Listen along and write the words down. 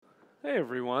Hey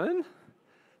everyone,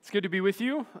 it's good to be with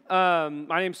you.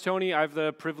 My name's Tony. I have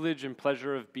the privilege and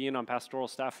pleasure of being on pastoral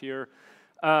staff here.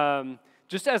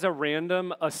 Just as a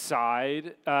random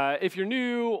aside, if you're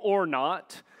new or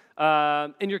not,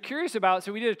 and you're curious about,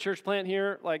 so we did a church plant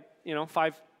here,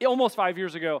 almost 5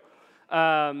 years ago.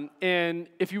 And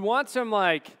if you want some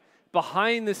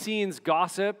behind the scenes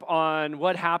gossip on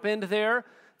what happened there,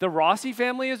 the Rossi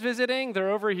family is visiting.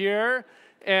 They're over here,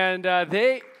 and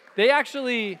they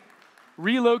actually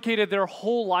relocated their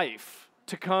whole life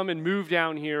to come and move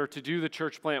down here to do the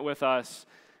church plant with us,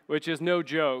 which is no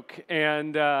joke.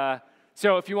 And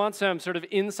so if you want some sort of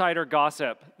insider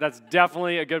gossip, that's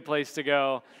definitely a good place to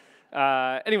go.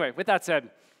 Anyway, with that said,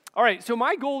 all right, so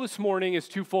my goal this morning is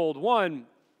twofold. One,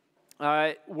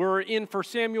 we're in 1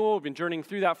 Samuel. We've been journeying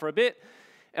through that for a bit.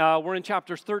 We're in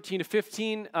chapters 13 to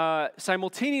 15.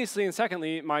 Simultaneously, and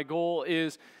secondly, my goal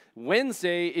is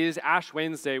Wednesday is Ash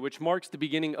Wednesday, which marks the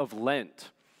beginning of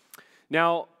Lent.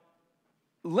 Now,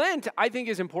 Lent, I think,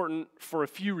 is important for a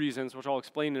few reasons, which I'll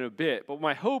explain in a bit. But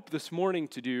my hope this morning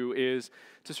to do is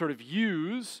to sort of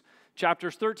use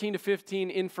chapters 13 to 15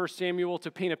 in 1 Samuel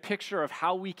to paint a picture of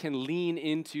how we can lean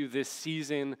into this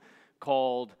season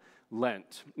called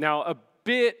Lent. Now, a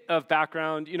bit of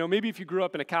background, maybe if you grew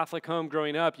up in a Catholic home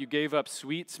growing up, you gave up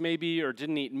sweets maybe or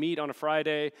didn't eat meat on a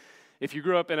Friday. If you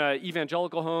grew up in an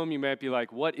evangelical home, you might be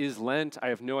like, what is Lent? I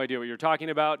have no idea what you're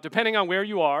talking about. Depending on where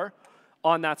you are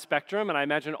on that spectrum, and I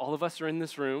imagine all of us are in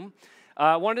this room,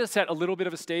 I wanted to set a little bit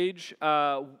of a stage.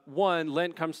 One,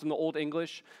 Lent comes from the Old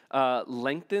English,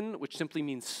 lengthen, which simply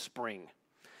means spring.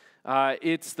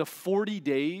 It's the 40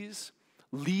 days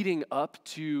leading up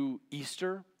to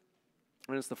Easter,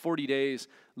 and it's the 40 days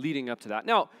leading up to that.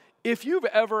 Now, if you've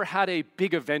ever had a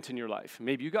big event in your life,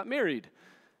 maybe you got married,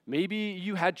 maybe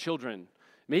you had children,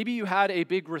 maybe you had a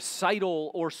big recital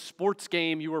or sports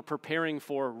game you were preparing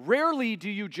for, rarely do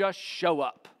you just show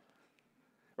up,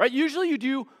 right? Usually you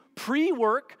do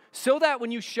pre-work so that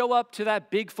when you show up to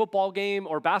that big football game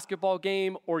or basketball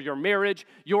game or your marriage,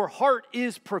 your heart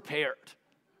is prepared.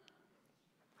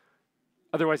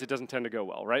 Otherwise, it doesn't tend to go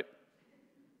well, right?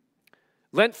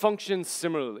 Lent functions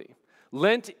similarly.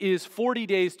 Lent is 40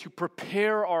 days to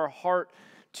prepare our heart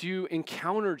to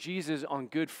encounter Jesus on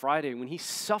Good Friday when he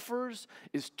suffers,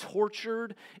 is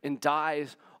tortured, and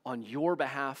dies on your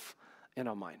behalf and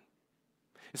on mine.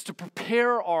 It's to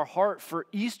prepare our heart for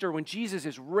Easter when Jesus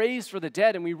is raised from the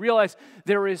dead and we realize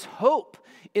there is hope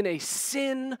in a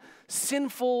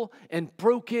sinful, and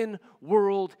broken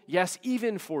world, yes,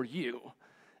 even for you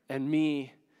and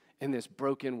me in this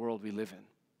broken world we live in.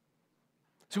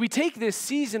 So we take this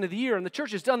season of the year, and the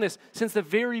church has done this since the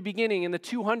very beginning in the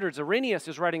 200s. Irenaeus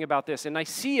is writing about this. In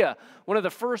Nicaea, one of the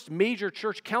first major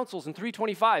church councils in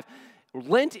 325,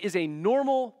 Lent is a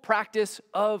normal practice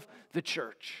of the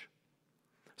church.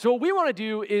 So what we want to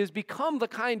do is become the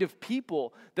kind of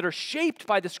people that are shaped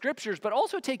by the scriptures, but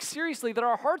also take seriously that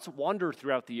our hearts wander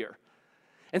throughout the year.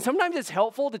 And sometimes it's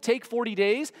helpful to take 40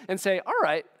 days and say, all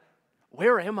right,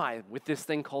 where am I with this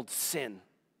thing called sin?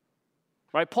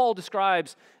 Right? Paul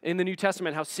describes in the New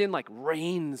Testament how sin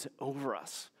reigns over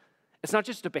us. It's not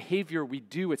just a behavior we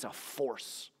do, it's a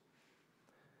force.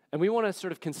 And we want to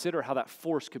sort of consider how that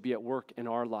force could be at work in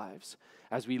our lives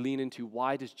as we lean into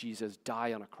why does Jesus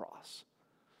die on a cross?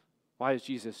 Why is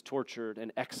Jesus tortured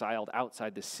and exiled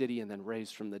outside the city and then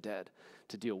raised from the dead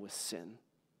to deal with sin?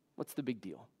 What's the big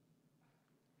deal?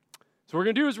 So what we're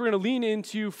going to do is we're going to lean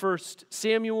into 1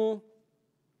 Samuel.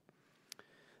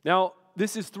 Now,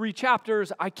 this is 3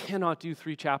 chapters. I cannot do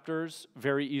 3 chapters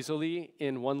very easily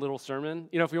in one little sermon.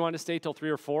 If we wanted to stay till 3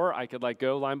 or 4, I could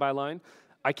go line by line.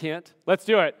 I can't. Let's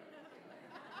do it.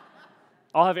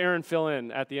 I'll have Aaron fill in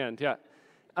at the end, yeah.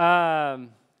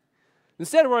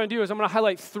 Instead, what I'm going to do is I'm going to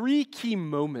highlight 3 key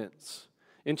moments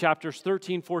in chapters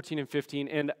 13, 14, and 15,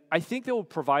 and I think they will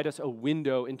provide us a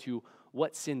window into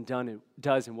what sin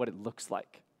does and what it looks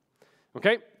like.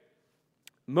 Okay?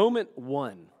 Moment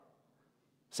 1.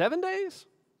 7 days?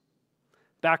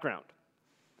 Background.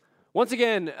 Once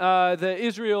again,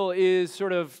 Israel is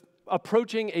sort of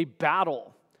approaching a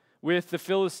battle with the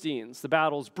Philistines. The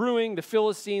battle's brewing. The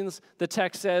Philistines, the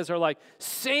text says, are like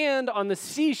sand on the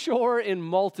seashore in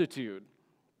multitude.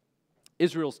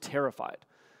 Israel's terrified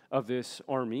of this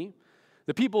army.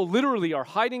 The people literally are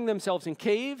hiding themselves in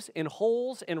caves, in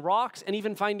holes, in rocks, and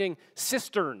even finding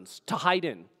cisterns to hide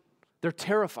in. They're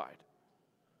terrified.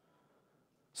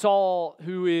 Saul,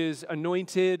 who is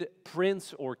anointed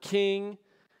prince or king,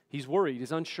 he's worried.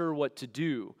 He's unsure what to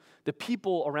do. The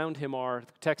people around him are,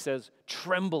 the text says,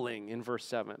 trembling in verse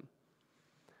 7. And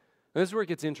this is where it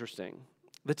gets interesting.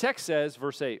 The text says,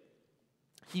 verse 8,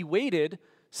 he waited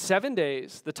 7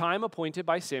 days, the time appointed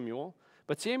by Samuel,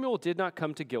 but Samuel did not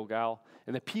come to Gilgal,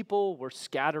 and the people were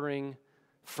scattering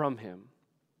from him.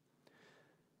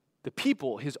 The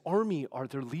people, his army,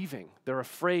 they're leaving. They're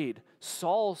afraid.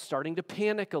 Saul's starting to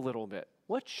panic a little bit.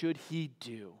 What should he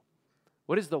do?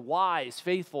 What is the wise,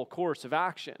 faithful course of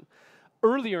action?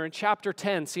 Earlier in chapter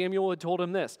 10, Samuel had told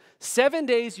him this: 7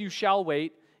 days you shall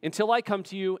wait until I come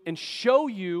to you and show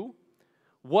you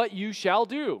what you shall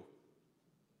do.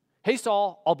 Hey,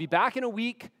 Saul, I'll be back in a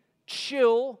week.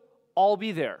 Chill, I'll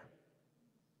be there.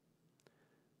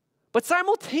 But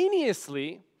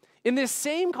simultaneously, in this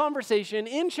same conversation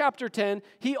in chapter 10,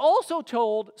 he also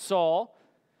told Saul,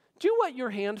 do what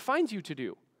your hand finds you to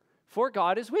do, for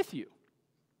God is with you.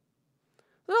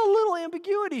 There's a little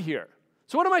ambiguity here.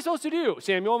 So what am I supposed to do,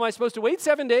 Samuel? Am I supposed to wait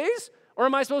 7 days? Or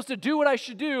am I supposed to do what I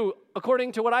should do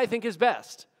according to what I think is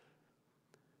best?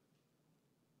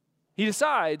 He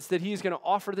decides that he's going to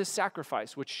offer this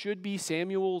sacrifice, which should be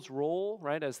Samuel's role,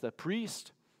 right, as the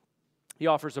priest. He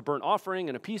offers a burnt offering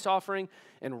and a peace offering,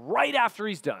 and right after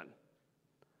he's done,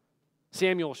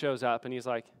 Samuel shows up and he's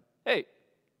like, hey,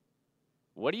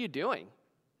 what are you doing?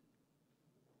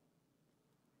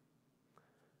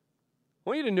 I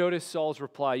want you to notice Saul's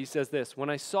reply. He says this: when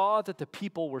I saw that the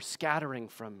people were scattering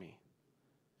from me,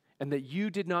 and that you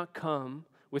did not come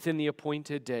within the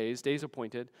appointed days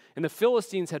appointed, and the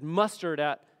Philistines had mustered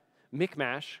at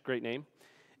Michmash, great name,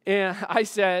 and I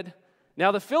said,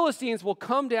 now the Philistines will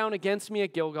come down against me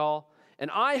at Gilgal,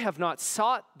 and I have not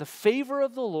sought the favor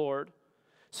of the Lord,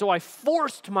 so I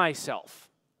forced myself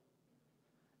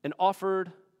and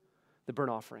offered the burnt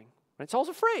offering. Right? Saul's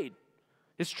afraid.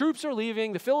 His troops are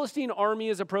leaving. The Philistine army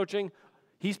is approaching.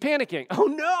 He's panicking. Oh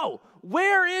no,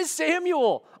 where is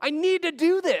Samuel? I need to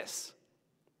do this.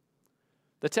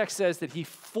 The text says that he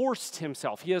forced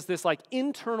himself. He has this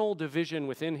internal division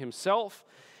within himself,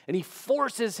 and he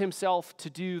forces himself to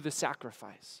do the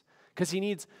sacrifice because he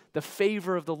needs the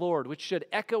favor of the Lord, which should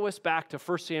echo us back to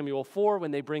 1 Samuel 4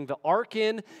 when they bring the ark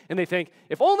in and they think,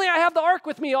 if only I have the ark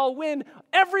with me, I'll win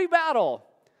every battle.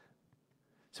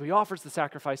 So he offers the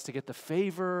sacrifice to get the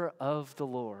favor of the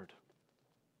Lord.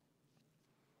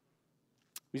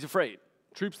 He's afraid.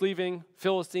 Troops leaving,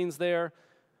 Philistines there.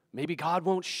 Maybe God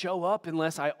won't show up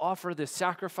unless I offer this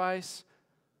sacrifice.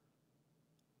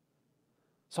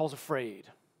 Saul's afraid.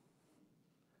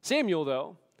 Samuel,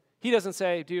 though, he doesn't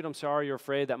say, dude, I'm sorry you're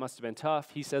afraid. That must have been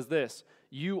tough. He says this: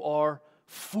 you are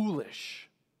foolish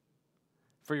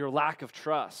for your lack of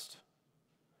trust.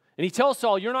 And he tells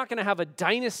Saul, you're not going to have a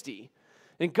dynasty.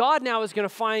 And God now is going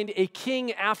to find a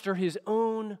king after his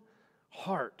own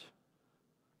heart.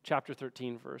 Chapter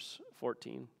 13, verse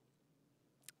 14.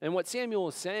 And what Samuel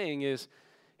is saying is,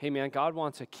 hey man, God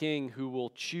wants a king who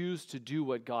will choose to do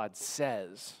what God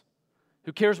says,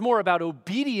 who cares more about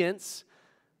obedience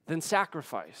than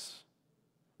sacrifice.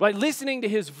 By listening to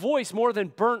his voice more than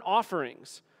burnt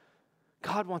offerings,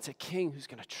 God wants a king who's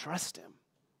going to trust him.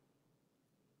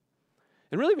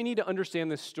 And really, we need to understand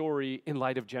this story in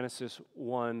light of Genesis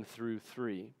 1 through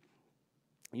 3.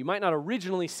 You might not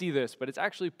originally see this, but it's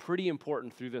actually pretty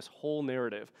important through this whole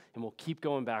narrative, and we'll keep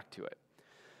going back to it.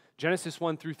 Genesis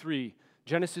 1 through 3.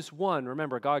 Genesis 1,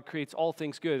 remember, God creates all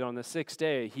things good. On the sixth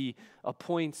day, he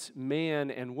appoints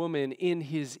man and woman in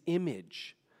his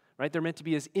image. Right? They're meant to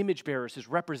be his image bearers, his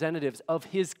representatives of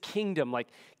his kingdom, like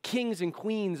kings and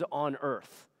queens on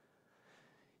earth.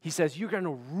 He says, you're going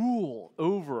to rule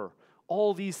over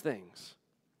all these things.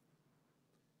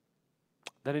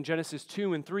 Then in Genesis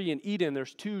 2 and 3 in Eden,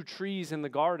 there's two trees in the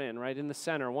garden, right in the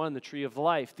center. One, the tree of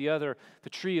life. The other, the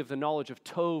tree of the knowledge of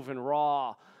Tov and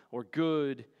Ra, or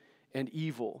good and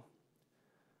evil.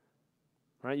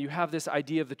 Right? You have this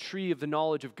idea of the tree of the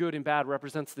knowledge of good and bad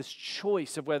represents this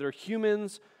choice of whether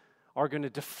humans are going to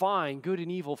define good and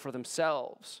evil for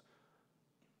themselves,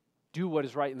 do what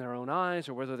is right in their own eyes,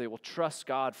 or whether they will trust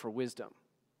God for wisdom,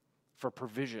 for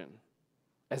provision,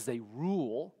 as they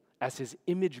rule as his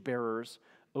image bearers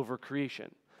over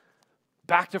creation.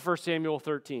 Back to 1 Samuel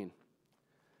 13.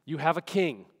 You have a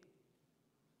king,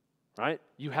 right?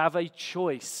 You have a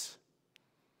choice.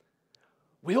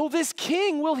 Will this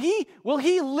king, will he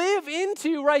live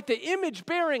into, right, the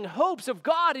image-bearing hopes of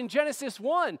God in Genesis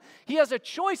 1? He has a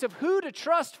choice of who to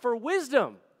trust for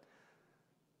wisdom.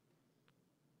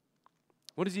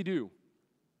 What does he do?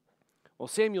 Well,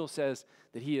 Samuel says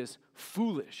that he is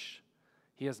foolish.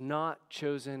 He has not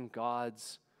chosen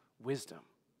God's wisdom.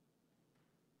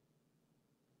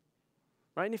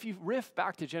 Right? And if you riff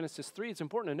back to Genesis 3, it's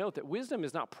important to note that wisdom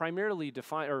is not primarily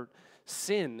defined, or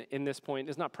sin in this point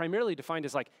is not primarily defined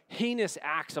as heinous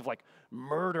acts of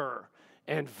murder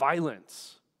and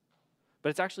violence. but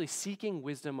it's actually seeking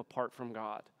wisdom apart from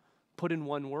God. Put in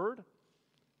one word,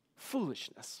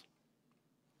 foolishness.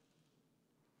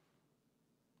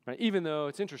 Right? Even though,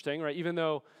 it's interesting, right? Even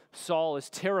though Saul is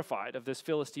terrified of this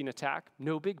Philistine attack,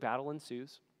 no big battle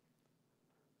ensues.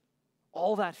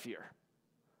 All that fear,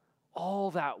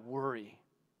 all that worry,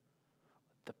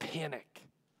 the panic,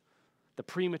 the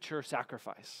premature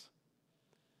sacrifice,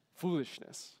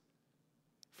 foolishness.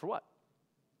 For what?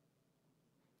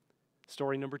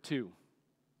 Story number 2.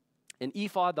 An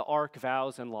ephod, the ark,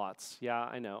 vows, and lots. Yeah,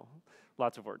 I know.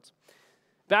 Lots of words.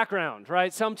 Background,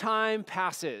 right? Some time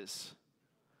passes.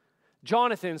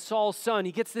 Jonathan, Saul's son,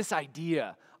 he gets this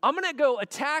idea. I'm going to go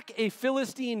attack a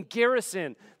Philistine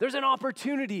garrison. There's an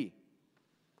opportunity.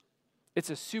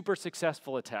 It's a super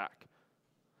successful attack.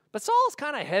 But Saul's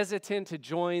kind of hesitant to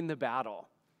join the battle.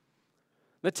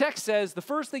 The text says the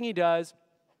first thing he does,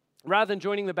 rather than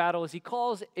joining the battle, is he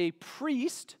calls a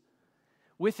priest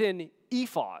with an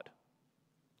ephod.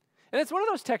 And it's one of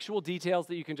those textual details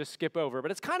that you can just skip over,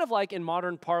 but it's kind of like in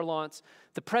modern parlance,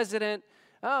 the president,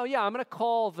 oh yeah, I'm going to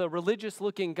call the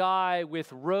religious-looking guy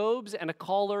with robes and a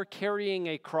collar carrying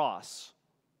a cross.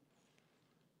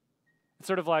 It's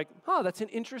sort of like, that's an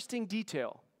interesting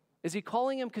detail. Is he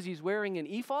calling him because he's wearing an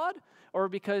ephod or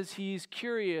because he's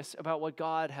curious about what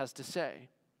God has to say?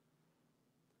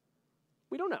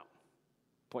 We don't know.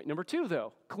 Point number 2,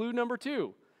 though, clue number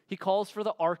 2, he calls for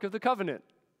the Ark of the Covenant.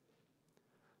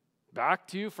 Back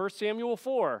to 1 Samuel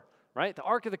 4, right? The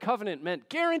Ark of the Covenant meant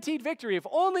guaranteed victory. If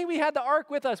only we had the Ark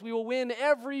with us, we will win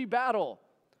every battle.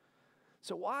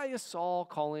 So why is Saul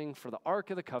calling for the Ark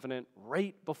of the Covenant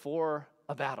right before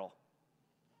a battle?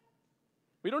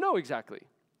 We don't know exactly.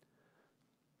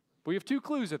 We have 2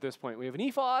 clues at this point. We have an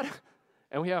ephod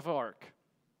and we have an ark.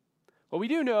 What we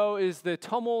do know is the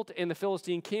tumult in the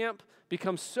Philistine camp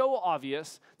becomes so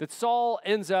obvious that Saul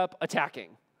ends up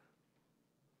attacking.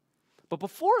 But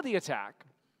before the attack,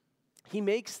 he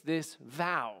makes this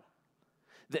vow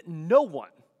that no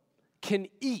one can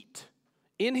eat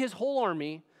in his whole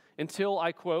army until,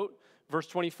 I quote, verse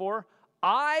 24,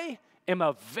 I am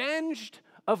avenged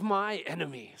of my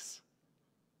enemies.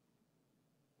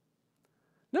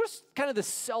 Notice kind of the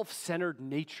self-centered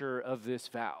nature of this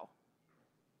vow.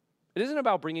 It isn't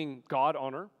about bringing God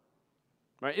honor,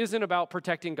 right? It isn't about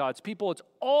protecting God's people. It's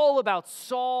all about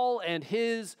Saul and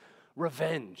his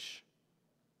revenge.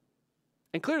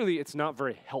 And clearly, it's not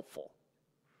very helpful.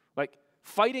 Like,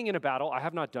 fighting in a battle, I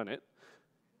have not done it,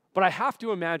 but I have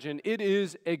to imagine it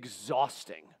is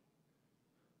exhausting.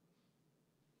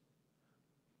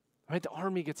 Right? The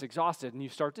army gets exhausted, and you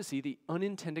start to see the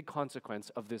unintended consequence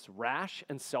of this rash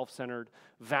and self-centered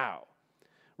vow.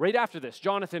 Right after this,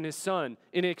 Jonathan, his son,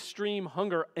 in extreme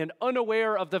hunger and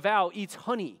unaware of the vow, eats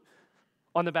honey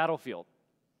on the battlefield.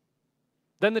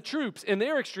 Then the troops, in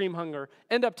their extreme hunger,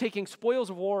 end up taking spoils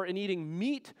of war and eating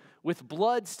meat with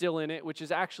blood still in it, which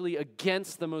is actually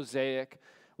against the Mosaic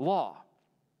law.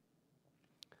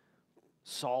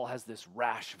 Saul has this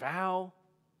rash vow.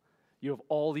 You have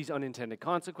all these unintended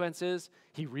consequences.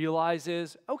 He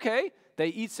realizes, okay, they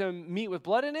eat some meat with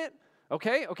blood in it.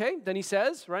 Okay. Then he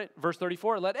says, right, verse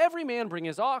 34, let every man bring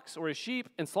his ox or his sheep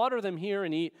and slaughter them here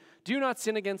and eat. Do not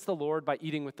sin against the Lord by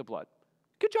eating with the blood.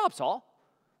 Good job, Saul.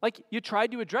 Like, you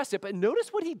tried to address it, but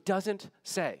notice what he doesn't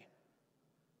say.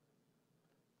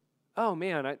 Oh,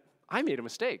 man, I made a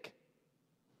mistake.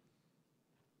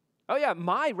 Oh, yeah,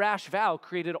 my rash vow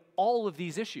created all of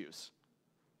these issues.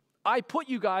 I put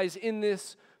you guys in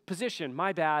this position.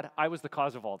 My bad. I was the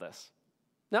cause of all this.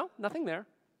 No, nothing there.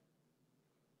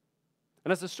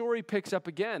 And as the story picks up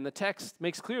again, the text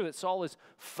makes clear that Saul is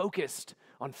focused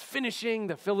on finishing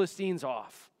the Philistines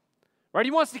off. Right?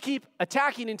 He wants to keep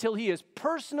attacking until he is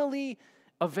personally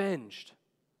avenged.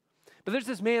 But there's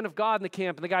this man of God in the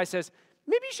camp, and the guy says,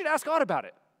 maybe you should ask God about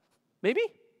it. Maybe?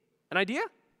 An idea?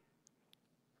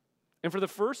 And for the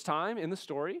first time in the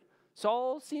story,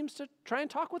 Saul seems to try and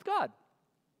talk with God.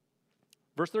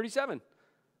 Verse 37,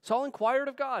 Saul inquired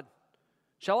of God,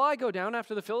 shall I go down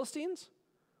after the Philistines?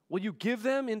 Will you give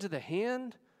them into the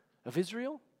hand of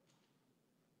Israel?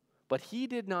 But he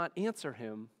did not answer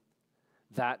him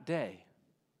that day.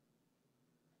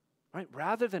 Right?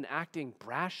 Rather than acting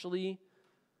brashly,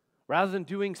 rather than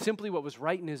doing simply what was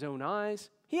right in his own eyes,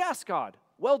 he asked God,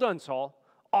 well done, Saul.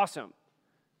 Awesome.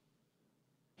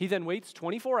 He then waits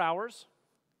 24 hours,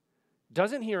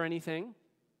 doesn't hear anything,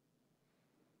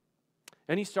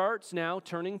 and he starts now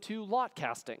turning to lot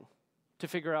casting to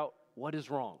figure out what is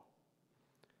wrong.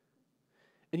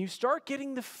 And you start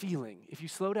getting the feeling, if you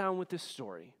slow down with this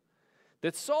story,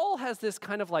 that Saul has this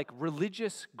kind of like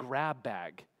religious grab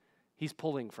bag he's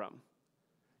pulling from.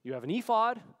 You have an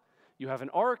ephod, you have an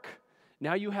ark,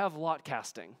 Now you have lot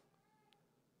casting,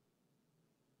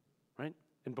 right?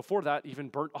 And before that, even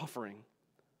burnt offering.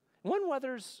 One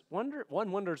wonders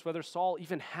whether Saul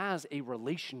even has a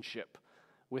relationship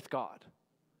with God,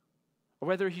 or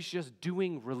whether he's just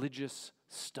doing religious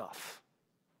stuff.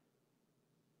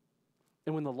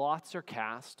 And when the lots are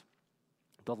cast,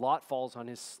 the lot falls on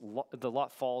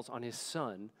his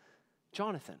son,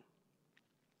 Jonathan.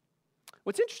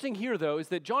 What's interesting here, though, is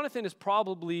that Jonathan is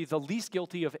probably the least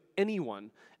guilty of anyone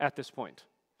at this point.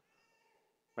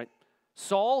 Right?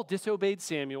 Saul disobeyed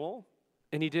Samuel,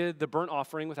 and he did the burnt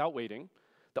offering without waiting.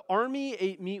 The army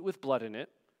ate meat with blood in it.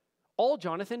 All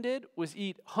Jonathan did was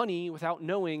eat honey without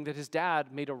knowing that his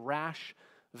dad made a rash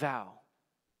vow.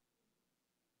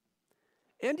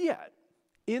 And yet,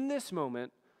 in this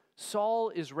moment, Saul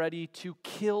is ready to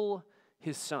kill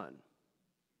his son,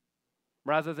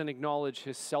 rather than acknowledge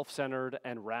his self-centered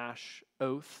and rash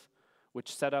oath,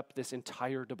 which set up this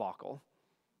entire debacle.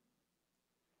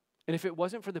 And if it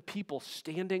wasn't for the people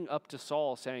standing up to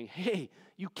Saul saying, hey,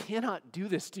 you cannot do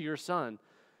this to your son,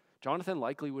 Jonathan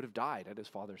likely would have died at his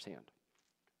father's hand.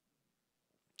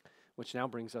 Which now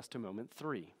brings us to moment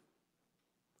 3.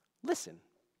 Listen.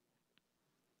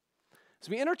 As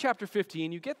we enter chapter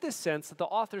 15, you get this sense that the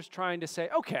author's trying to say,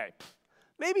 okay,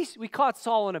 maybe we caught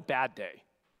Saul on a bad day.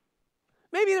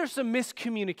 Maybe there's some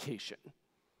miscommunication.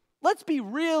 Let's be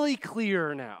really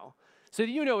clear now so that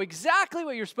you know exactly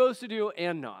what you're supposed to do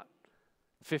and not.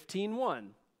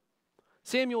 15:1.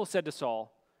 Samuel said to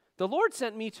Saul, "The Lord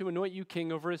sent me to anoint you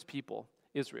king over his people,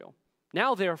 Israel.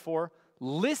 Now, therefore,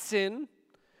 listen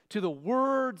to the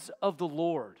words of the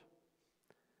Lord.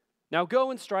 Now go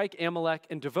and strike Amalek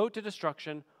and devote to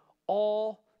destruction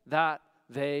all that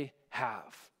they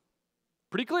have."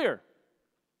 Pretty clear.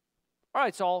 All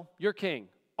right, Saul, you're king.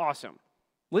 Awesome.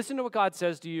 Listen to what God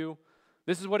says to you.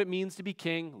 This is what it means to be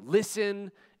king.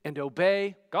 Listen and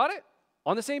obey. Got it?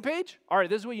 On the same page? All right,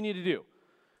 this is what you need to do.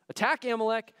 Attack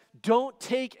Amalek. Don't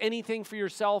take anything for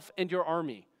yourself and your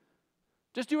army.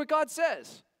 Just do what God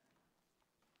says.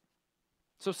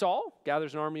 So Saul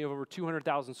gathers an army of over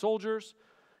 200,000 soldiers.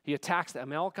 He attacks the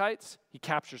Amalekites. He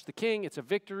captures the king. It's a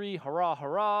victory. Hurrah,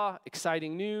 hurrah.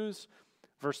 Exciting news.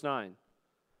 Verse 9.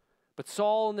 But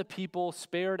Saul and the people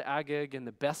spared Agag and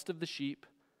the best of the sheep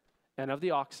and of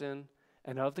the oxen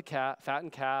and of the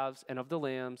fattened calves and of the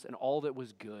lambs and all that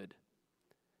was good,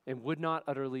 and would not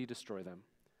utterly destroy them.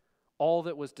 All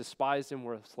that was despised and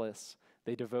worthless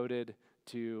they devoted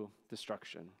to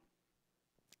destruction.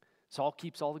 Saul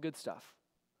keeps all the good stuff.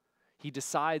 He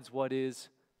decides what is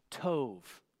tov.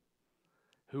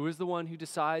 Who is the one who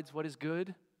decides what is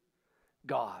good?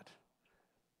 God.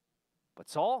 But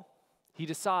Saul, he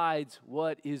decides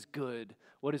what is good,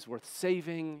 what is worth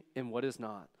saving, and what is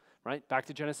not. Right? Back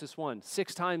to Genesis 1.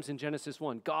 6 times in Genesis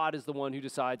 1, God is the one who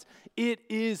decides it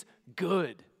is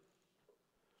good.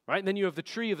 Right? And then you have the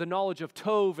tree of the knowledge of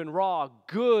Tov and Ra,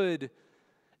 good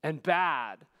and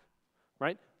bad.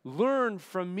 Right? Learn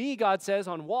from me, God says,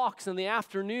 on walks in the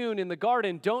afternoon in the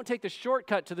garden. Don't take the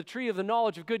shortcut to the tree of the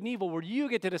knowledge of good and evil where you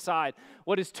get to decide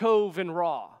what is Tov and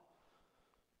Ra.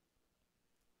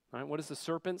 Right? What does the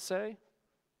serpent say?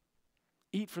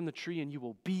 Eat from the tree and you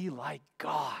will be like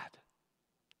God.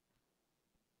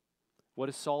 What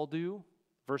does Saul do?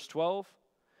 Verse 12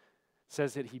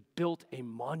 says that he built a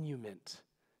monument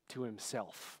to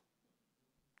himself.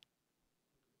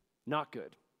 Not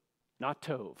good. Not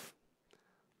Tov.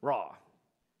 Ra.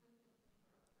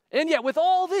 And yet, with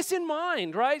all this in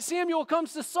mind, right, Samuel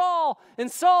comes to Saul,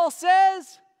 and Saul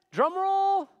says, drum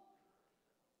roll,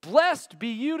 "Blessed be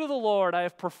you to the Lord. I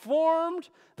have performed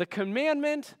the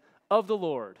commandment of the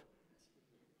Lord."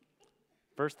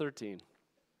 Verse 13.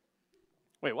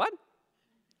 Wait, what?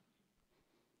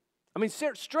 I mean,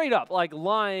 straight up, like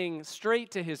lying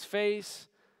straight to his face.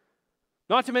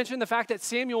 Not to mention the fact that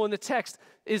Samuel in the text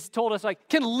is told us, like,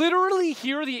 can literally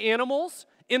hear the animals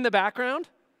in the background.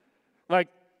 Like,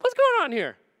 what's going on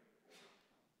here?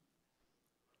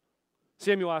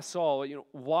 Samuel asked Saul,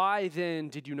 why then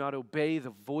did you not obey the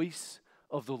voice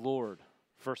of the Lord?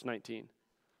 Verse 19.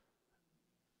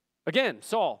 Again,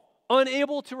 Saul,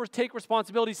 unable to take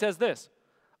responsibility, says this: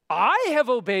 I have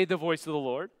obeyed the voice of the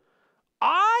Lord.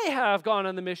 I have gone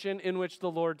on the mission in which the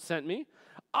Lord sent me.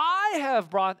 I have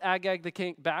brought Agag the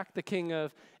king back, the king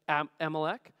of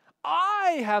Amalek.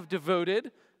 I have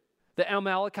devoted the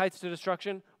Amalekites to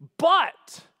destruction,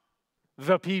 but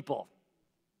the people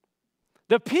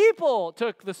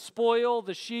took the spoil,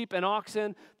 the sheep and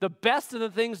oxen, the best of the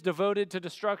things devoted to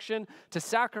destruction, to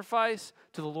sacrifice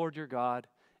to the Lord your God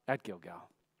at Gilgal.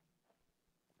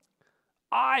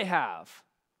 I have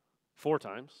 4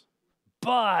 times,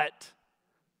 but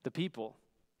the people,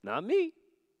 not me,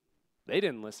 They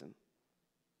didn't listen.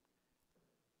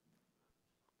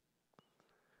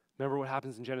 Remember what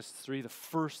happens in Genesis 3? The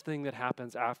first thing that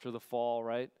happens after the fall,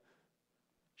 right?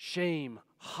 Shame,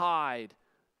 hide,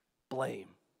 blame.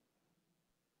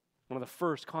 One of the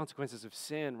first consequences of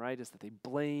sin, right, is that they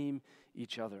blame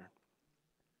each other.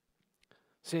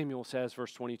 Samuel says,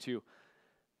 verse 22,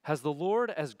 "Has the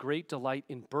Lord as great delight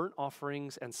in burnt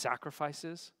offerings and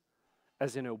sacrifices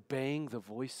as in obeying the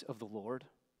voice of the Lord?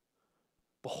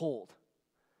 Behold,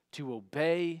 to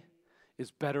obey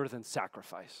is better than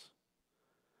sacrifice,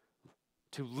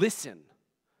 to listen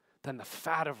than the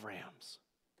fat of rams.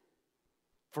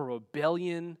 For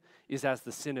rebellion is as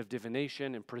the sin of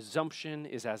divination, and presumption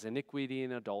is as iniquity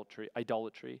and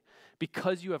idolatry.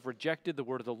 Because you have rejected the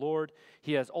word of the Lord,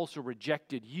 he has also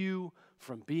rejected you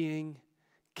from being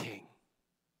king."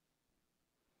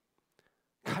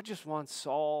 God just wants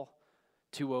Saul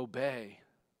to obey.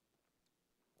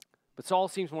 But Saul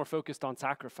seems more focused on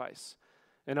sacrifice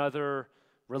and other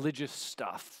religious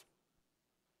stuff.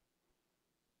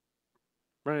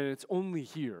 Right, and it's only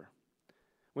here,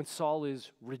 when Saul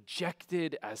is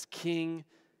rejected as king,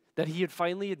 that he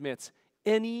finally admits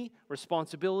any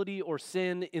responsibility or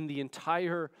sin in the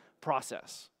entire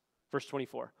process. Verse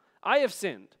 24, "I have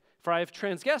sinned, for I have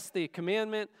transgressed the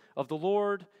commandment of the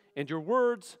Lord and your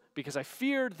words, because I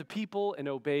feared the people and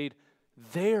obeyed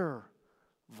their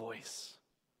voice."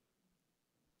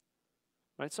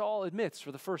 Right, Saul admits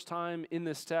for the first time in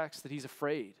this text that he's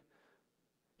afraid.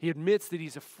 He admits that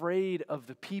he's afraid of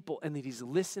the people and that he's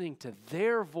listening to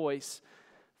their voice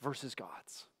versus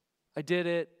God's. I did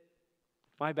it.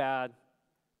 My bad.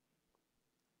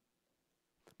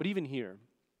 But even here,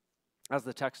 as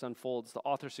the text unfolds, the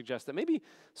author suggests that maybe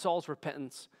Saul's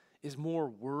repentance is more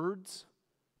words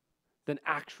than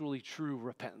actually true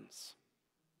repentance.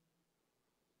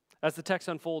 As the text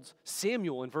unfolds,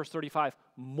 Samuel in verse 35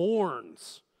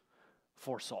 mourns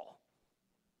for Saul.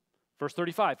 Verse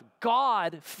 35,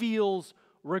 God feels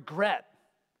regret.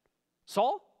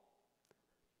 Saul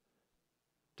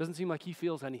doesn't seem like he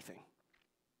feels anything.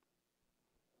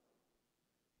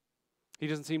 He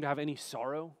doesn't seem to have any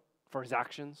sorrow for his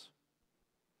actions.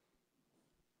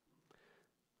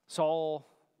 Saul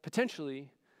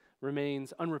potentially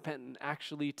remains unrepentant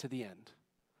actually to the end.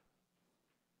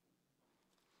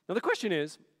 Now the question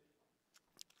is,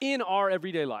 in our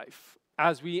everyday life,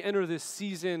 as we enter this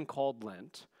season called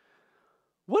Lent,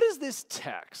 what does this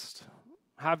text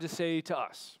have to say to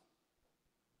us?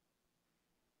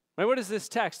 Right, what does this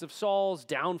text of Saul's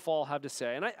downfall have to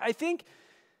say? And I think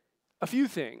a few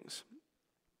things.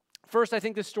 First, I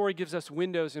think this story gives us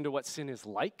windows into what sin is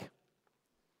like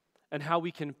and how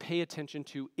we can pay attention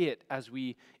to it as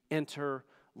we enter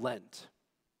Lent.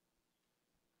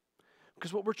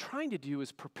 Because what we're trying to do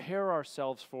is prepare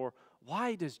ourselves for,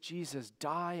 why does Jesus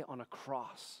die on a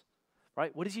cross?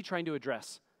 Right? What is he trying to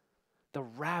address? The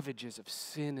ravages of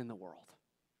sin in the world.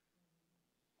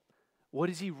 What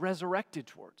is he resurrected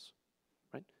towards?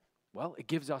 Right? Well, it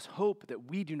gives us hope that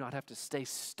we do not have to stay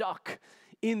stuck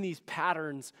in these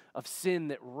patterns of sin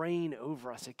that reign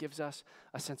over us. It gives us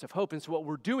a sense of hope. And so what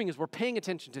we're doing is we're paying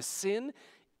attention to sin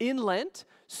in Lent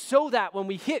so that when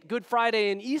we hit Good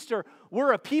Friday and Easter,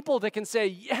 we're a people that can say,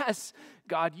 yes,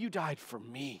 God, you died for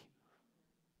me.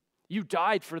 You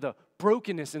died for the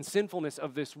brokenness and sinfulness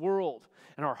of this world,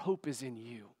 and our hope is in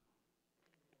you.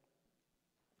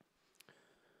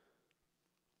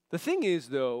 The thing is,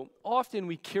 though, often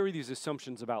we carry these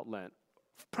assumptions about Lent,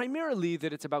 primarily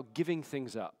that it's about giving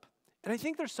things up. And I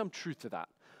think there's some truth to that,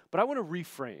 but I want to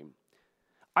reframe.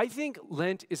 I think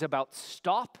Lent is about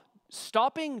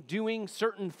stopping doing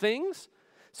certain things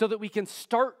so that we can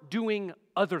start doing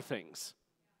other things.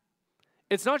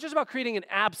 It's not just about creating an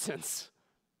absence.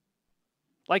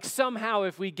 Like somehow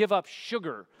if we give up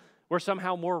sugar, we're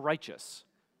somehow more righteous.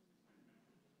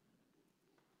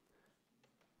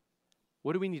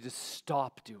 What do we need to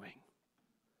stop doing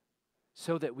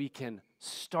so that we can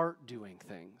start doing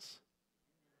things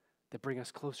that bring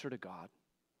us closer to God,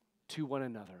 to one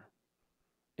another,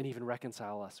 and even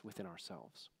reconcile us within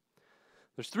ourselves?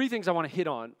 There's three things I want to hit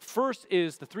on. First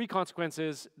is the three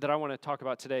consequences that I want to talk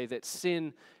about today, that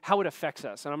sin, how it affects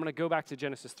us. And I'm going to go back to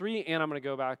Genesis 3, and I'm going to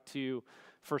go back to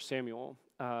 1 Samuel.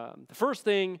 The first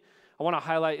thing I want to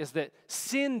highlight is that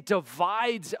sin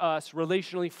divides us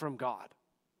relationally from God.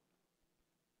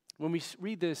 When we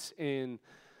read this in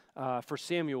 1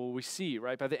 Samuel, we see,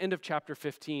 right, by the end of chapter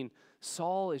 15,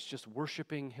 Saul is just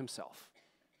worshiping himself.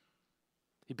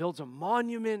 He builds a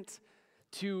monument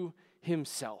to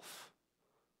himself.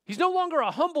 He's no longer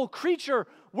a humble creature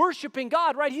worshiping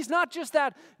God, right? He's not just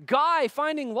that guy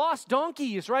finding lost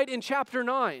donkeys, right, in chapter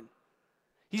 9.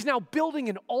 He's now building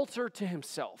an altar to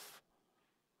himself.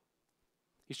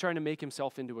 He's trying to make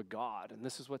himself into a god, and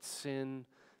this is what sin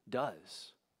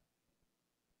does.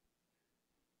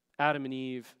 Adam and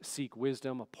Eve seek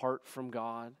wisdom apart from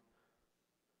God.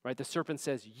 Right? The serpent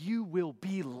says, "You will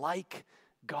be like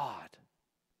God."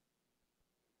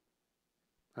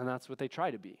 And that's what they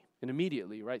try to be. And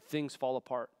immediately, right, things fall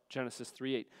apart. Genesis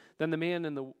 3:8. Then the man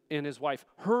and his wife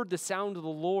heard the sound of the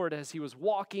Lord as he was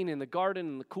walking in the garden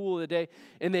in the cool of the day,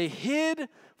 and they hid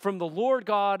from the Lord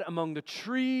God among the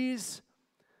trees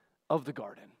of the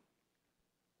garden.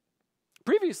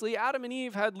 Previously, Adam and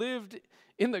Eve had lived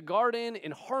in the garden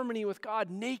in harmony with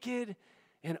God, naked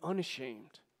and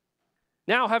unashamed.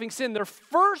 Now, having sinned, their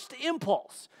first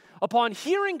impulse upon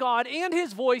hearing God and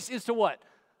his voice is to what?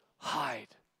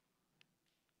 Hide.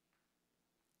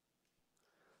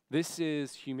 This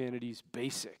is humanity's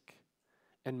basic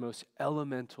and most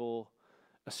elemental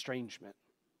estrangement.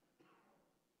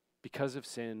 Because of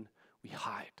sin, we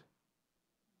hide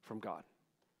from God.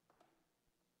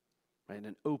 Right?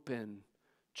 An open,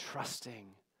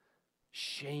 trusting,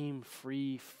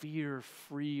 shame-free,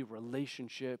 fear-free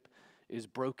relationship is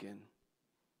broken.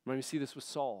 Right? We see this with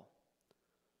Saul.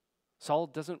 Saul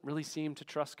doesn't really seem to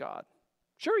trust God.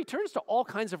 Sure, he turns to all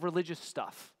kinds of religious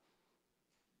stuff.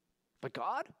 But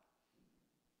God?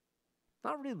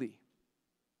 Not really.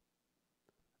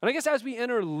 And I guess as we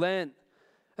enter Lent,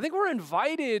 I think we're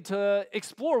invited to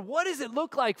explore what does it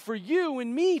look like for you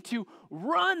and me to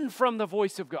run from the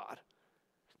voice of God,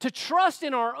 to trust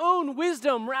in our own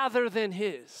wisdom rather than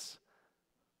his,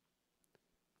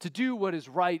 to do what is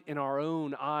right in our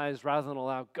own eyes rather than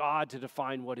allow God to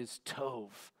define what is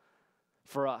tov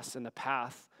for us and the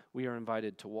path we are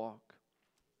invited to walk.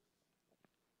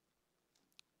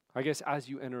 I guess as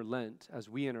we enter Lent,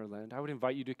 I would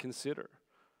invite you to consider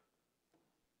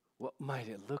what might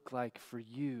it look like for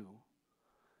you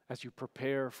as you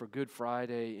prepare for Good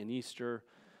Friday and Easter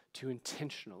to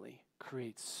intentionally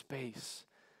create space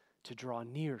to draw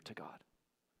near to God,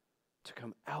 to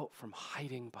come out from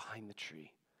hiding behind the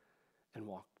tree and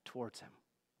walk towards him.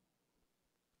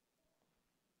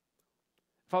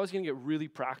 If I was going to get really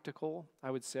practical,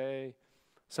 I would say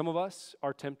some of us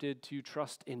are tempted to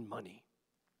trust in money.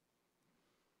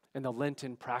 And the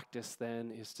Lenten practice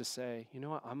then is to say, you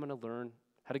know what, I'm going to learn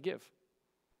how to give.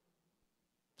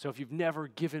 So if you've never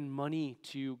given money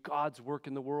to God's work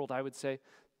in the world, I would say,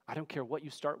 I don't care what you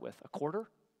start with, a quarter,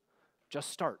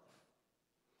 just start.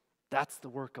 That's the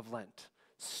work of Lent.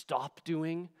 Stop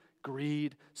doing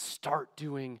greed, start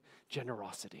doing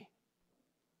generosity.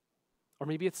 Or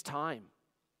maybe it's time.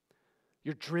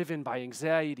 You're driven by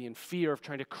anxiety and fear of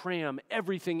trying to cram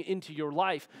everything into your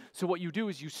life. So what you do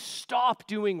is you stop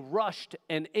doing rushed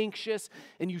and anxious,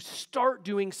 and you start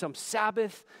doing some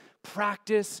Sabbath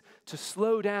practice to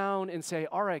slow down and say,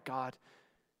 all right, God,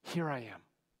 here I am.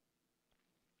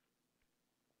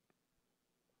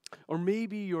 Or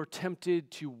maybe you're tempted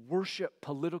to worship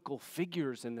political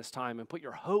figures in this time and put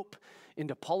your hope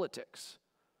into politics.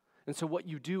 And so what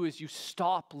you do is you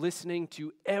stop listening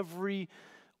to every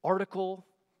article,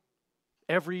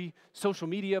 every social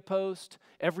media post,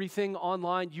 everything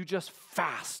online. You just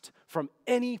fast from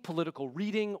any political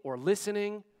reading or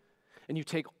listening. And you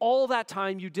take all that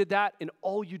time you did that, and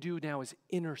all you do now is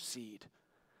intercede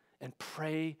and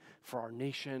pray for our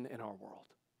nation and our world.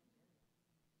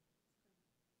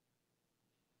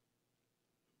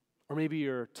 Or maybe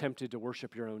you're tempted to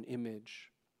worship your own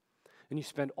image, and you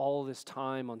spend all this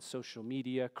time on social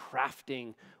media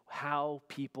crafting how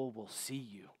people will see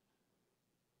you.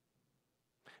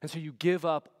 And so you give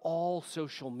up all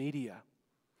social media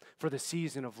for the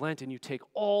season of Lent, and you take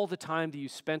all the time that you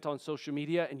spent on social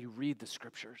media and you read the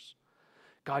scriptures.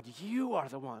 God, you are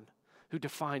the one who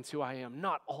defines who I am,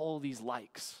 not all these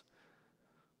likes.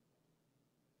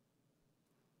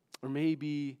 Or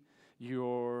maybe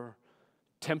you're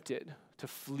tempted to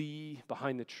flee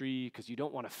behind the tree because you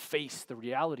don't want to face the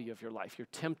reality of your life. You're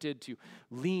tempted to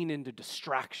lean into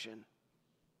distraction.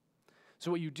 So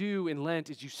what you do in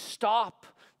Lent is you stop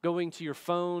going to your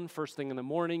phone first thing in the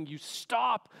morning. You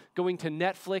stop going to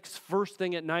Netflix first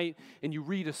thing at night, and you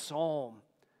read a psalm.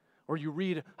 Or you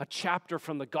read a chapter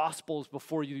from the Gospels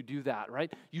before you do that,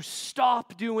 right? You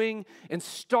stop doing and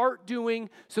start doing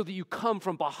so that you come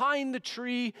from behind the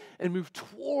tree and move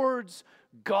towards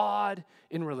God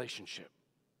in relationship.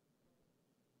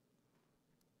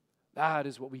 That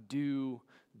is what we do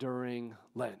during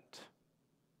Lent.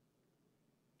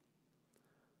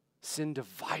 Sin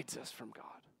divides us from God.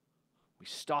 We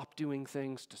stop doing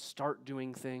things to start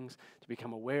doing things, to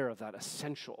become aware of that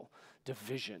essential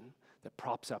division that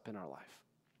props up in our life.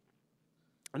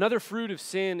 Another fruit of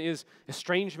sin is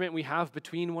estrangement we have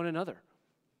between one another.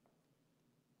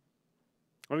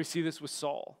 And we see this with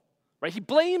Saul, right? He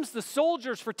blames the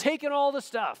soldiers for taking all the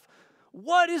stuff.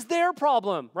 What is their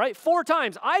problem, right? 4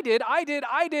 times. I did,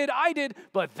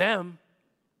 but them.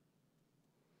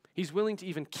 He's willing to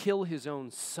even kill his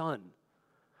own son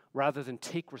rather than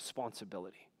take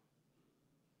responsibility.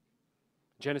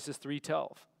 Genesis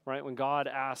 3:12, right? When God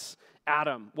asks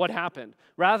Adam, what happened?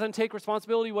 Rather than take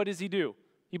responsibility, what does he do?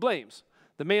 He blames.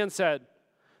 The man said,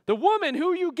 the woman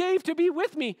who you gave to be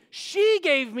with me, she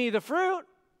gave me the fruit,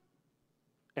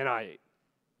 and I ate.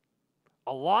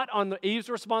 A lot on Eve's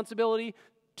responsibility,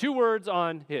 2 words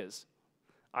on his.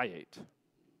 I ate.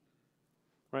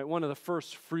 Right? One of the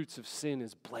first fruits of sin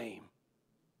is blame.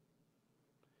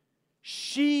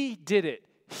 She did it.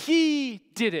 He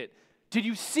did it. Did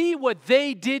you see what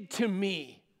they did to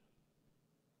me?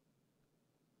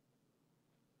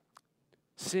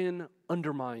 Sin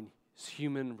undermines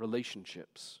human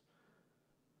relationships.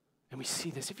 And we see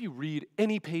this. If you read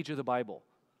any page of the Bible,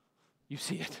 you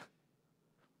see it.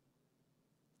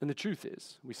 And the truth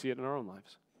is, we see it in our own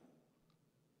lives.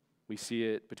 We see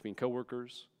it between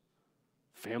coworkers,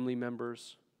 family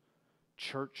members,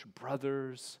 church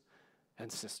brothers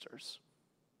and sisters.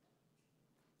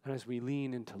 And as we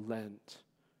lean into Lent,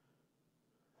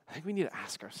 I think we need to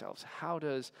ask ourselves, how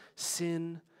does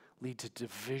sin lead to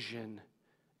division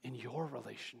in your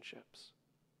relationships?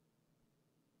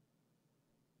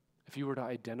 If you were to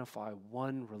identify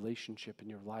one relationship in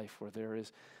your life where there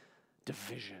is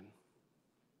division,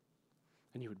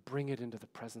 and you would bring it into the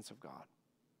presence of God,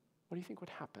 what do you think would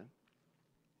happen?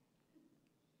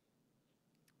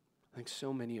 I think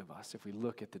so many of us, if we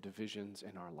look at the divisions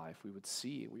in our life, we would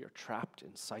see we are trapped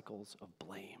in cycles of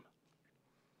blame.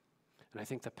 And I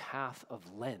think the path of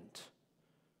Lent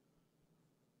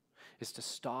is to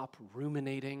stop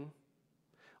ruminating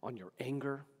on your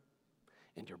anger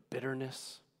and your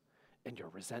bitterness and your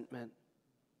resentment,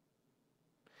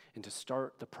 and to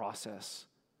start the process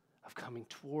of coming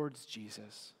towards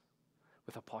Jesus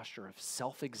with a posture of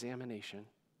self-examination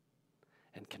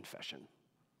and confession.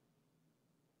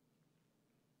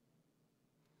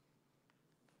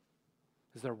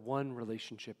 Is there one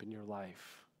relationship in your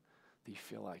life that you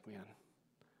feel like, man,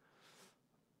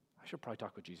 I should probably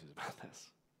talk with Jesus about this?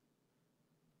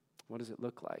 What does it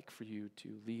look like for you to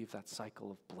leave that cycle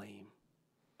of blame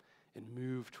and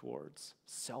move towards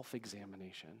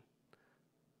self-examination?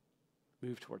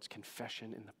 Move towards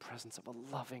confession in the presence of a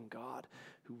loving God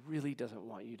who really doesn't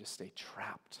want you to stay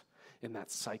trapped in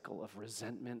that cycle of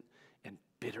resentment and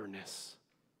bitterness.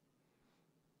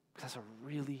 That's a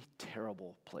really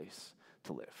terrible place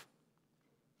to live.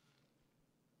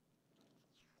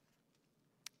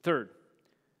 Third,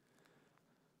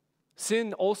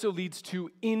 sin also leads to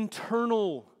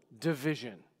internal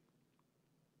division.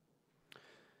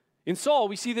 In Saul,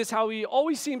 we see this how he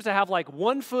always seems to have like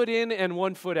 1 foot in and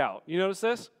 1 foot out. You notice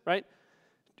this, right?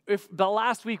 If the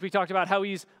last week we talked about how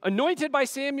he's anointed by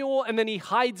Samuel and then he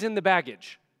hides in the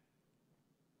baggage.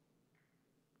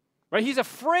 Right? He's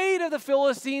afraid of the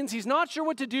Philistines. He's not sure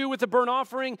what to do with the burnt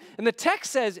offering. And the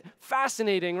text says,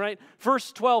 fascinating, right?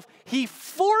 Verse 12, he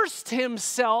forced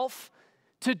himself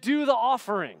to do the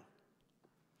offering.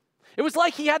 It was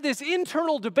like he had this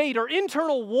internal debate or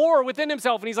internal war within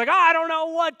himself, and he's like, I don't know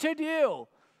what to do.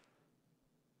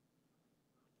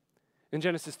 In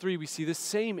Genesis 3, we see the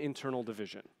same internal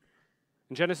division.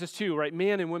 In Genesis 2, right,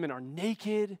 man and women are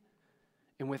naked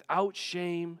and without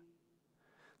shame.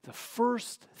 The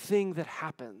first thing that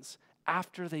happens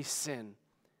after they sin,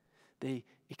 they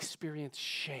experience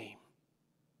shame,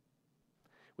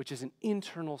 which is an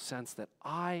internal sense that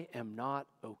I am not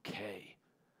okay.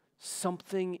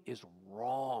 Something is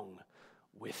wrong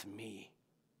with me.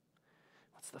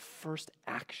 What's the first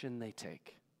action they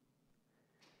take?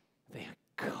 They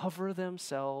cover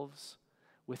themselves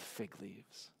with fig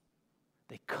leaves.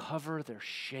 They cover their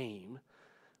shame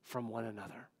from one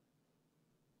another.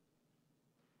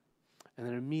 And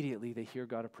then immediately they hear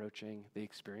God approaching. They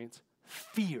experience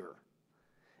fear.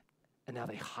 And now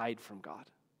they hide from God.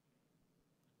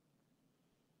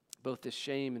 Both this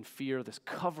shame and fear, this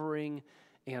covering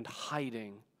and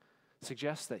hiding,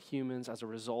 suggests that humans, as a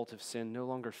result of sin, no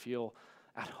longer feel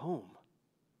at home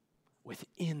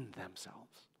within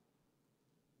themselves.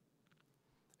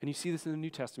 And you see this in the New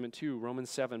Testament too.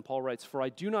 Romans 7, Paul writes, "For I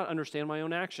do not understand my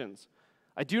own actions.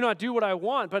 I do not do what I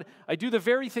want, but I do the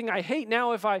very thing I hate.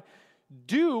 Now if I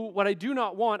do what I do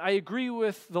not want, I agree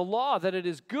with the law that it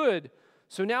is good.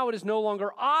 So now it is no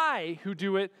longer I who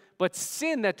do it, but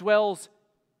sin that dwells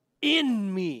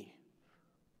in me."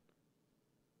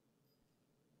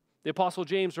 The Apostle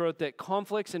James wrote that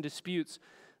conflicts and disputes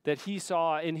that he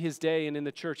saw in his day and in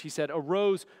the church, he said,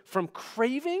 arose from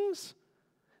cravings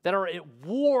that are at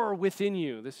war within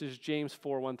you. This is James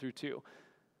 4:1-2.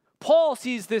 Paul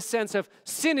sees this sense of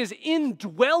sin is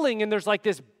indwelling and there's like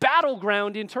this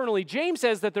battleground internally. James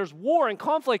says that there's war and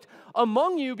conflict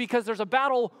among you because there's a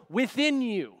battle within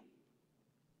you.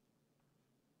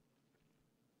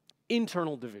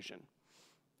 Internal division,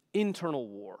 internal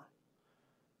war.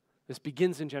 This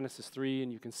begins in Genesis 3,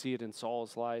 and you can see it in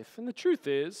Saul's life. And the truth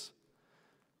is,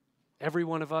 every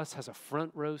one of us has a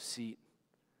front row seat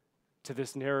to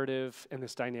this narrative and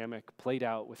this dynamic played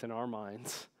out within our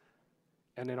minds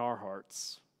and in our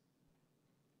hearts.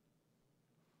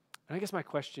 And I guess my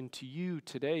question to you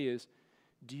today is,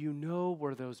 do you know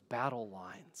where those battle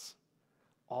lines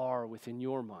are within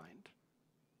your mind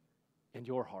and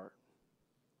your heart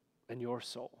and your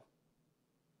soul?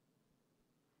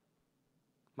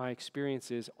 My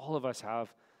experience is all of us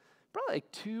have probably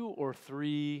like 2 or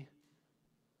 3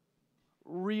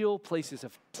 real places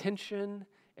of tension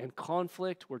and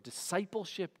conflict where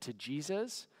discipleship to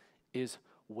Jesus is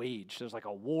waged. There's like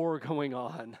a war going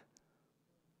on.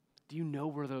 Do you know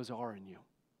where those are in you?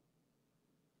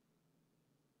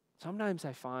 Sometimes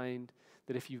I find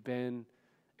that if you've been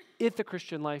in the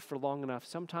Christian life for long enough,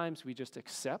 sometimes we just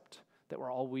accept that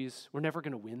we're never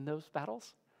going to win those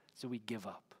battles, so we give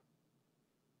up.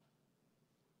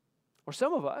 Or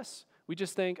some of us, we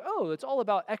just think, oh, it's all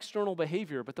about external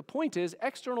behavior. But the point is,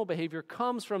 external behavior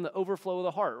comes from the overflow of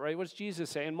the heart, right? What does Jesus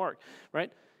say in Mark,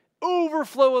 right?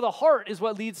 Overflow of the heart is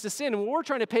what leads to sin. And what we're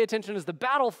trying to pay attention is the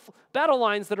battle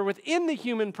lines that are within the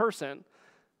human person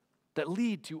that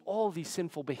lead to all these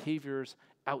sinful behaviors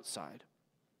outside.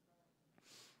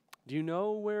 Do you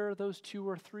know where those 2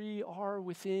 or 3 are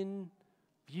within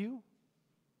you?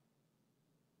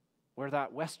 Where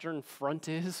that Western Front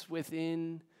is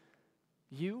within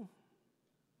you?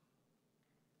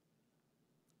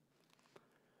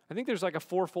 I think there's like a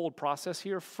 4-fold process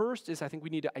here. First is I think we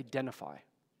need to identify.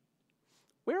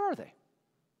 Where are they?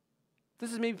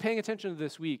 This is maybe paying attention to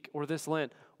this week or this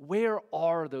Lent. Where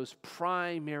are those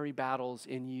primary battles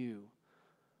in you?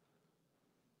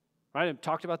 Right? I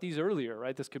talked about these earlier,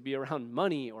 right? This could be around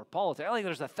money or politics. I think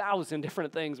there's 1,000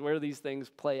 different things where these things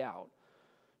play out.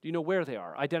 Do you know where they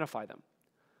are? Identify them.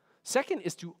 Second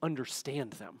is to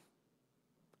understand them.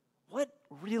 What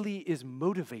really is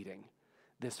motivating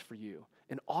this for you?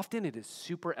 And often it is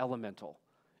super elemental.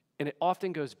 And it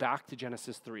often goes back to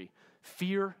Genesis 3.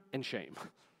 Fear and shame.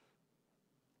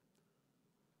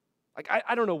 Like,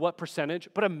 I don't know what percentage,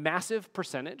 but a massive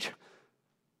percentage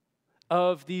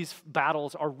of these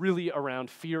battles are really around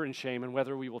fear and shame and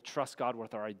whether we will trust God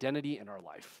with our identity and our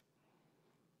life.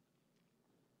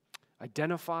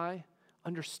 Identify,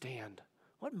 understand.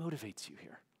 What motivates you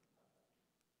here?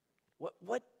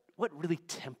 What really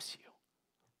tempts you?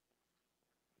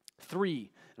 3,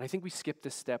 and I think we skip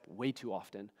this step way too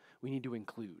often, we need to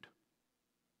include.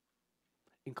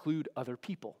 Include other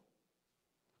people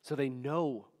so they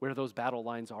know where those battle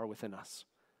lines are within us.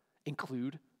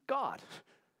 Include God.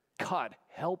 God,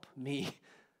 help me.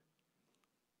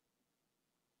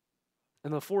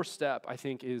 And the 4th step, I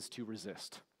think, is to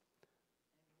resist.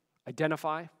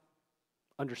 Identify,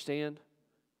 understand,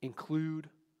 include,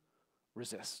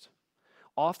 resist.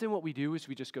 Often what we do is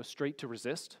we just go straight to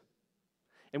resist,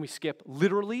 and we skip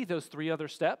literally those 3 other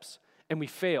steps, and we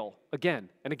fail again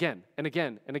and again and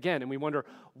again and again, and we wonder,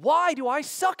 why do I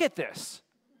suck at this?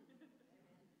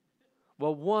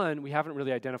 Well, 1, we haven't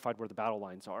really identified where the battle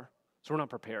lines are, so we're not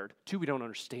prepared. 2, we don't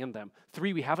understand them.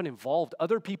 3, we haven't involved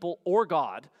other people or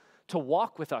God to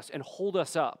walk with us and hold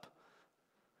us up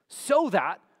so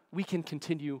that we can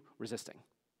continue resisting.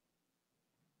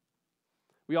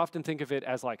 We often think of it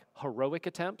as like heroic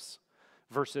attempts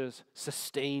versus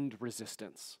sustained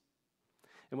resistance.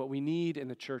 And what we need in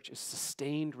the church is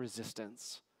sustained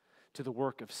resistance to the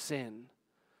work of sin,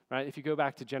 right? If you go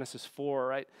back to Genesis 4,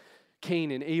 right?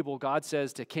 Cain and Abel, God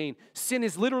says to Cain, sin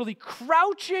is literally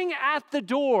crouching at the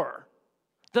door,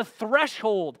 the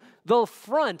threshold, the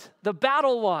front, the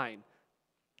battle line.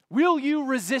 Will you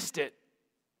resist it?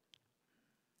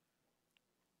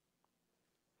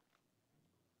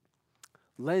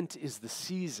 Lent is the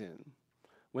season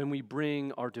when we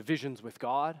bring our divisions with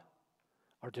God,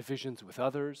 our divisions with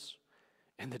others,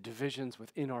 and the divisions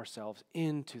within ourselves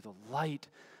into the light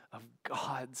of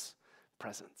God's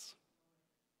presence.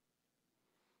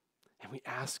 And we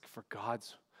ask for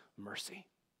God's mercy.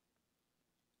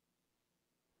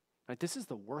 Right? This is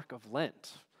the work of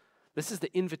Lent. This is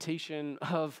the invitation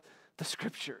of the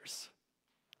Scriptures.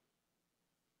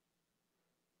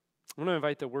 I'm going to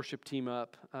invite the worship team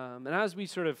up. And as we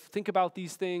sort of think about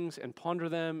these things and ponder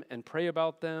them and pray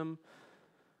about them,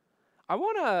 I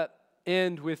want to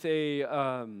end with a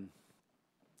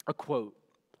quote.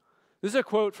 This is a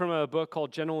quote from a book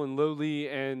called Gentle and Lowly,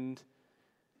 and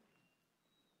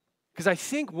because I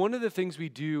think one of the things we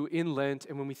do in Lent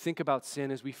and when we think about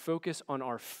sin is we focus on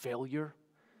our failure,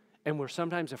 and we're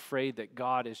sometimes afraid that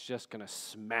God is just going to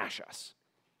smash us.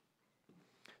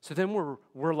 So then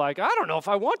we're like, I don't know if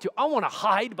I want to. I want to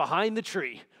hide behind the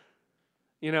tree.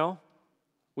 You know?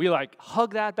 We like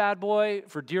hug that bad boy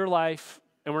for dear life,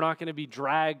 and we're not going to be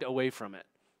dragged away from it.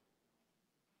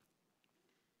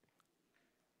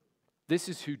 This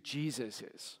is who Jesus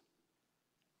is.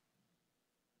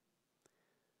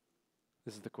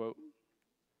 This is the quote.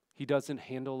 He doesn't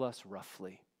handle us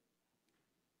roughly.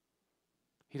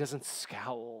 He doesn't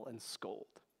scowl and scold.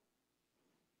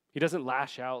 He doesn't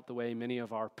lash out the way many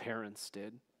of our parents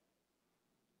did.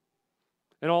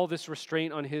 And all this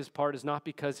restraint on his part is not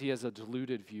because he has a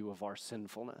diluted view of our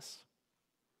sinfulness.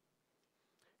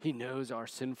 He knows our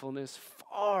sinfulness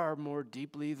far more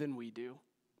deeply than we do.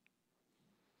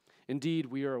 Indeed,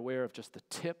 we are aware of just the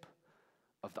tip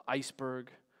of the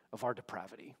iceberg of our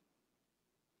depravity,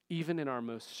 even in our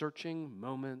most searching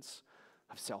moments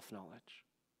of self-knowledge.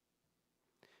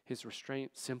 His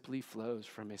restraint simply flows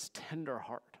from his tender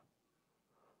heart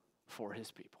for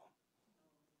his people.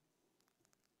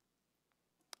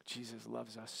 Jesus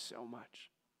loves us so much.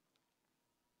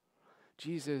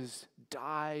 Jesus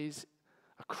dies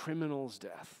a criminal's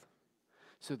death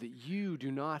so that you do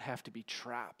not have to be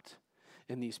trapped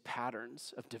in these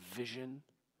patterns of division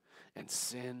and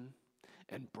sin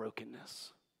and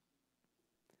brokenness.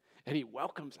 And he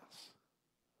welcomes us,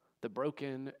 the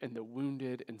broken and the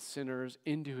wounded and sinners,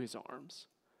 into his arms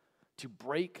to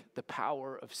break the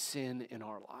power of sin in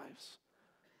our lives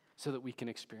so that we can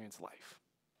experience life.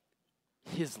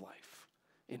 His life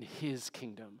in his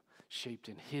kingdom, shaped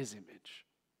in his image.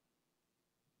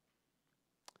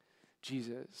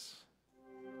 Jesus,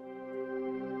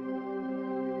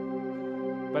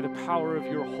 by the power of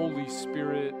your Holy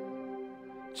Spirit,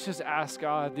 just ask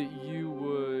God that you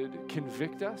would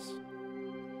convict us.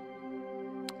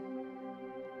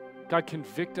 God,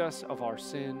 convict us of our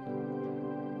sin.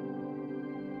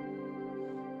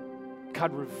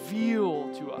 God,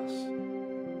 reveal to us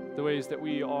the ways that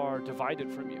we are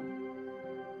divided from you.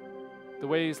 The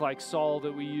ways, like Saul,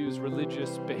 that we use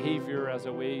religious behavior as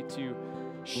a way to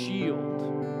shield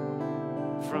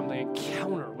from the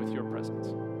encounter with your presence.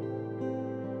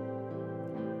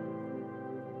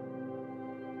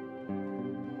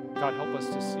 God, help us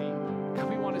to see. God,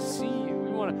 we want to see you.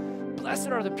 We want to, blessed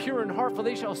are the pure in heart, for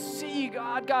they shall see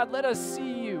God. God, let us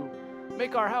see you.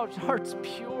 Make our hearts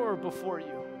pure before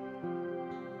you.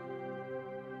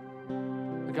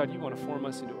 And God, you want to form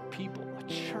us into a people, a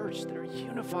church that are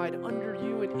unified under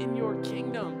you and in your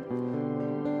kingdom.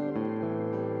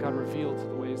 God, reveal to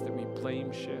the ways that we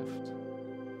blame shift.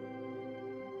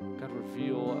 God,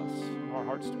 reveal our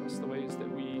hearts to us, the ways that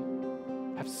we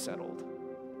have settled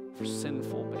for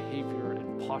sinful behavior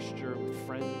and posture with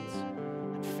friends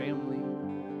and family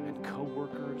and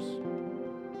co-workers.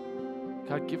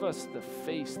 God, give us the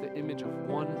face, the image of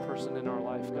one person in our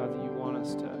life, God, that you want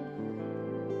us to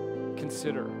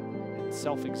consider and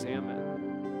self-examine.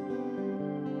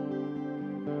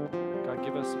 God,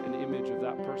 give us an image of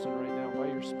that person right now by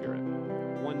your Spirit.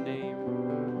 One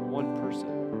name, one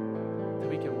person that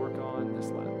we can work on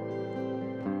this Lent.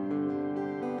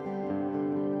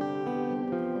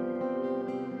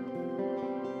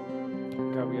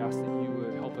 God, we ask that you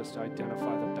would help us to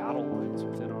identify the battle lines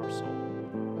within our soul,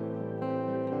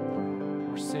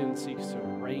 where sin seeks to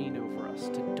reign over us,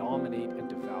 to dominate and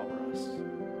devour us.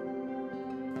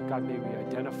 God, may we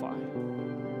identify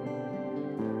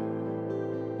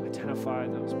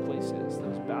those places,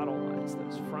 those battle lines,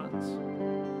 those fronts.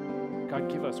 God,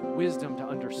 give us wisdom to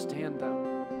understand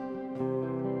them.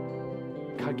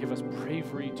 God, give us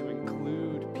bravery to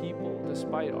include people,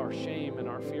 despite our shame and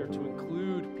our fear, to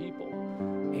include people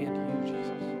and you,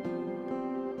 Jesus,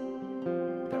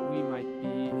 that we might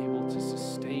be able to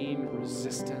sustain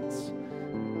resistance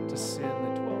to sin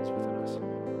that dwells within us.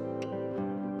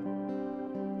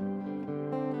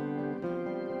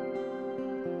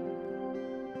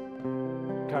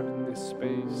 God, in this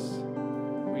space,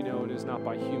 we know it is not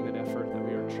by human effort that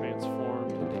we are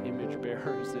transformed into image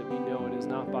bearers, that we know it is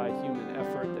not by human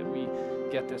effort that we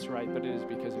get this right, but it is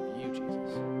because of you,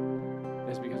 Jesus.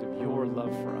 It is because of your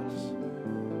love for us.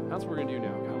 That's what we're going to do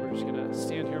now, God. We're just going to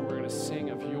stand here and we're going to sing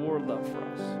of your love for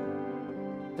us.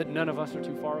 That none of us are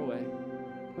too far away.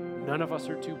 None of us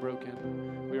are too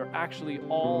broken. We are actually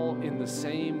all in the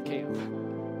same camp,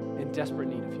 in desperate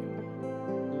need of you.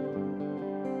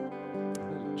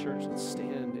 Church, let's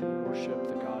stand and worship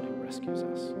the God who rescues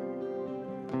us.